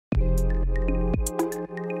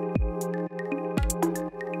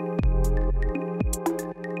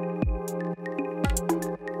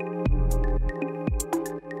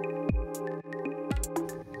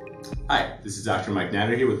This is Dr. Mike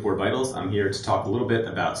Natter here with BoardVitals. I'm here to talk a little bit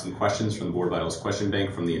about some questions from the BoardVitals question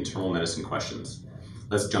bank from the internal medicine questions.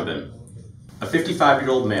 Let's jump in. A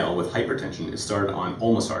 55-year-old male with hypertension is started on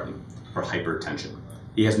olmesartan for hypertension.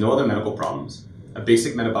 He has no other medical problems. A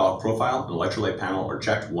basic metabolic profile and electrolyte panel are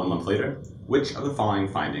checked 1 month later. Which of the following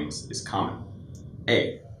findings is common?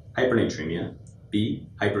 A. Hypernatremia, B.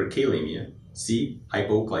 Hyperkalemia, C.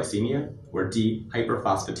 Hypoglycemia, or D.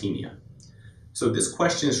 Hyperphosphatemia. So this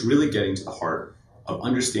question is really getting to the heart of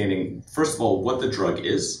understanding, first of all, what the drug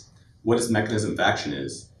is, what its mechanism of action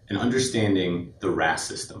is, and understanding the RAS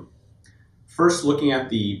system. First, looking at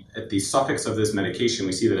the suffix of this medication,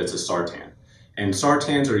 we see that it's a sartan. And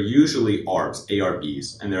sartans are usually ARBs,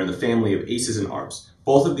 ARBs, and they're in the family of ACEs and ARBs.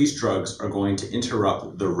 Both of these drugs are going to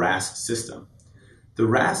interrupt the RAS system. The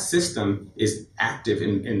RAS system is active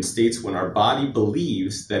in states when our body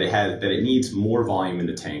believes that it needs more volume in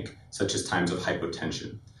the tank, such as times of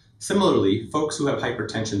hypotension. Similarly, folks who have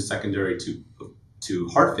hypertension secondary to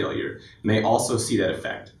heart failure may also see that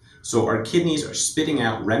effect. So our kidneys are spitting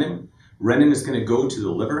out renin. Renin is going to go to the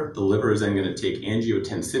liver is then going to take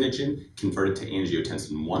angiotensinogen, convert it to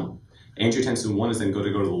angiotensin 1. Angiotensin 1 is then going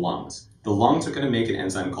to go to the lungs. The lungs are going to make an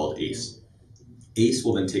enzyme called ACE. ACE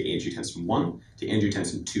will then take angiotensin 1 to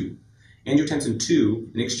angiotensin 2. Angiotensin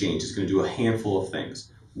 2, in exchange, is going to do a handful of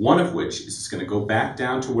things. One of which is it's going to go back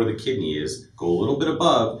down to where the kidney is, go a little bit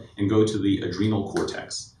above, and go to the adrenal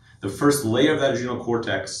cortex. The first layer of that adrenal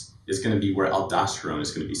cortex is going to be where aldosterone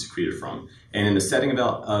is going to be secreted from. And in the setting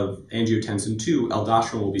of angiotensin 2,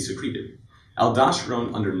 aldosterone will be secreted.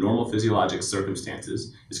 Aldosterone, under normal physiologic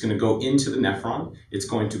circumstances, is going to go into the nephron. It's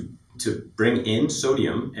going to bring in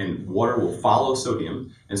sodium, and water will follow sodium,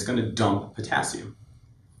 and it's going to dump potassium.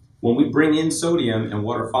 When we bring in sodium and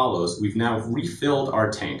water follows, we've now refilled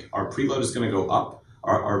our tank. Our preload is going to go up,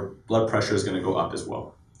 our blood pressure is going to go up as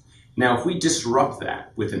well. Now, if we disrupt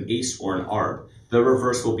that with an ACE or an ARB, the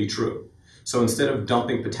reverse will be true. So instead of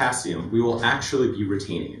dumping potassium, we will actually be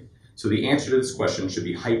retaining it. So the answer to this question should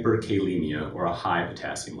be hyperkalemia, or a high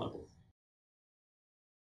potassium level.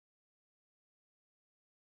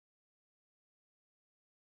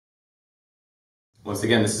 Once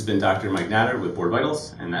again, this has been Dr. Mike Natter with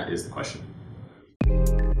BoardVitals, and that is the question.